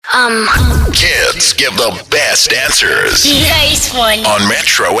Kids give the best answers Nice one. on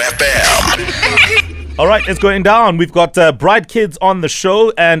Metro FM. All right, it's going down. We've got bright kids on the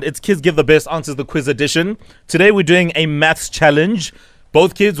show, and it's Kids Give the Best Answers, the quiz edition. Today we're doing a maths challenge.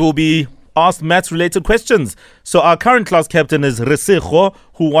 Both kids will be asked maths-related questions. So our current class captain is Resego,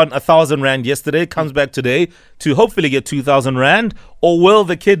 who won 1,000 Rand yesterday, comes back today to hopefully get 2,000 Rand. Or will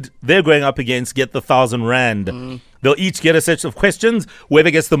the kid they're going up against get the 1,000 Rand? They'll each get a set of questions.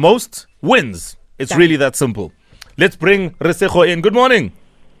 Whoever gets the most wins. It's really that simple. Let's bring Resego in. Good morning.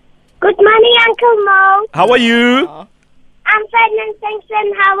 Good morning, Uncle Mo. How are you? I'm fine and thanks,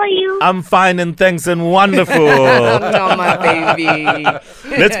 and how are you? I'm fine and thanks and wonderful. Oh, my baby.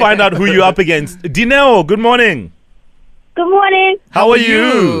 Let's find out who you're up against. Dineo, good morning. Good morning. How are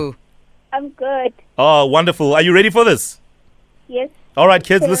you? I'm good. Oh, wonderful. Are you ready for this? Yes. All right,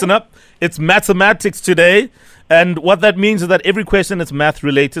 kids, listen up. It's mathematics today. And what that means is that every question is math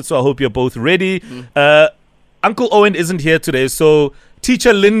related. So I hope you're both ready. Uncle Owen isn't here today. So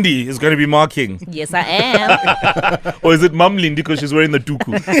Teacher Lindy is going to be marking. Yes, I am. Or is it Mum Lindy because she's wearing the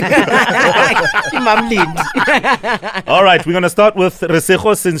duku? Mum Lind. All right, we're going to start with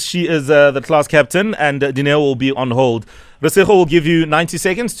Resego since she is the class captain, and Dineo will be on hold. Resego will give you 90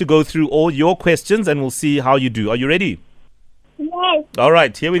 seconds to go through all your questions, and we'll see how you do. Are you ready? Yes. All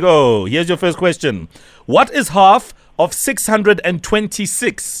right, here we go. Here's your first question. What is half of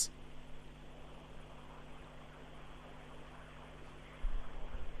 626?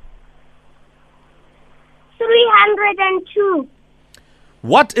 302.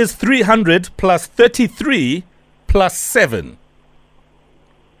 What is 300 plus 33 plus 7?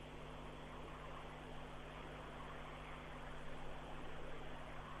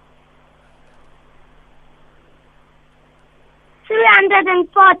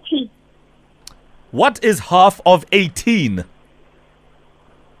 340. What is half of 18?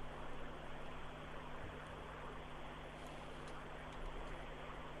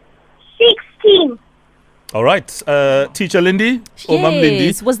 16. All right, Teacher Lindy or Mum Lindy?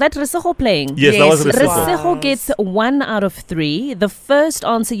 Yes, was that Resego playing? Yes, that was Yes, Resego. Resego gets 1 out of 3. The first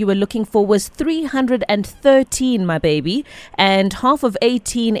answer you were looking for was 313, my baby. And half of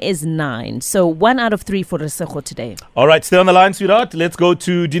 18 is 9. So 1 out of 3 for Resego today. All right, stay on the line, sweetheart. Let's go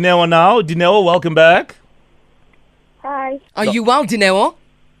to Dineo now. Dineo, welcome back. Hi. Are you well, Dineo?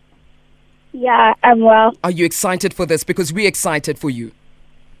 Yeah, I'm well. Are you excited for this? Because we're excited for you.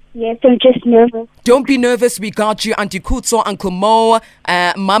 Yes, I'm just nervous. Don't be nervous. We got you. Auntie Kutso, Uncle Mo,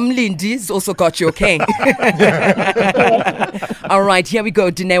 Mum Lindy's also got you, okay? All right, here we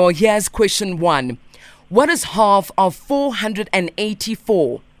go, Dineo. Here's question 1. What is half of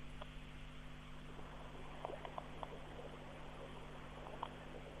 484?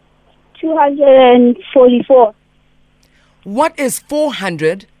 244. What is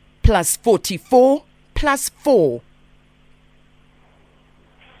 400 plus 44 plus 4?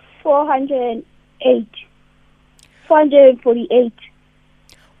 408. 448.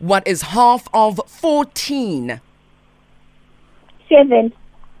 What is half of 14? 7.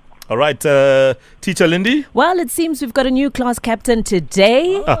 All right, Teacher Lindy? Well, it seems we've got a new class captain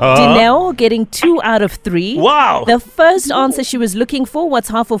today. Dineo getting 2 out of 3. Wow. The first answer she was looking for, what's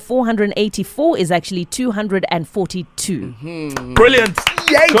half of 484, is actually 242. Brilliant.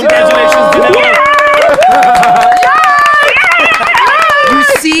 Congratulations, Dineo. You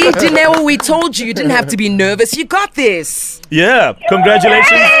see, Dineo, we told you didn't have to be nervous. You got this. Yeah,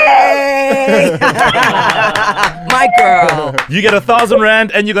 congratulations. My girl. You get 1,000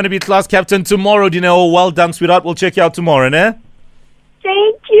 Rand and you're going to be class captain tomorrow, Dineo. Well done, sweetheart. We'll check you out tomorrow, ne?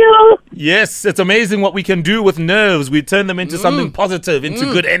 Thank you. Yes, it's amazing what we can do with nerves. We turn them into something positive, into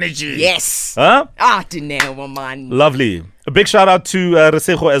good energy. Yes. Huh? Dineo, man. Lovely. A big shout out to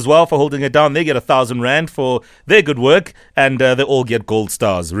Resego as well for holding it down. They get 1,000 Rand for their good work, and they all get gold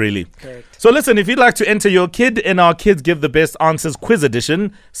stars, really. Correct. So listen, if you'd like to enter your kid in our Kids Give the Best Answers quiz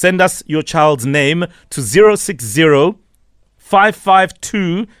edition, send us your child's name to 060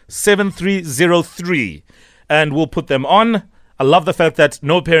 552 7303 and we'll put them on. I love the fact that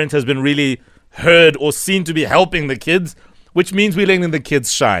no parent has been really heard or seen to be helping the kids, which means we're letting the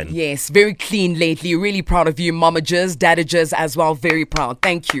kids shine. Yes, very clean lately. Really proud of you, momagers, dadagers as well. Very proud.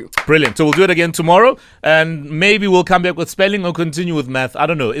 Thank you. Brilliant. So we'll do it again tomorrow, and maybe we'll come back with spelling or continue with math. I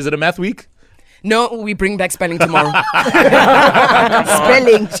don't know. Is it a math week? No, we bring back spelling tomorrow.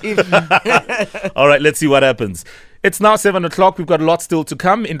 Spelling, chief. All right, let's see what happens. It's now 7 o'clock. We've got a lot still to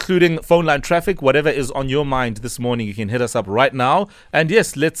come, including phone line traffic. Whatever is on your mind this morning, you can hit us up right now. And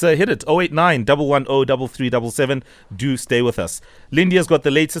yes, let's hit it. 089 110 3377. Do stay with us. Lindy has got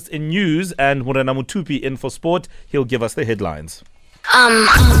the latest in news, and Murena Mutupi in for sport. He'll give us the headlines.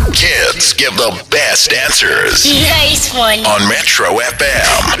 Kids give the best answers You guys funny. on Metro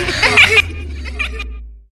FM.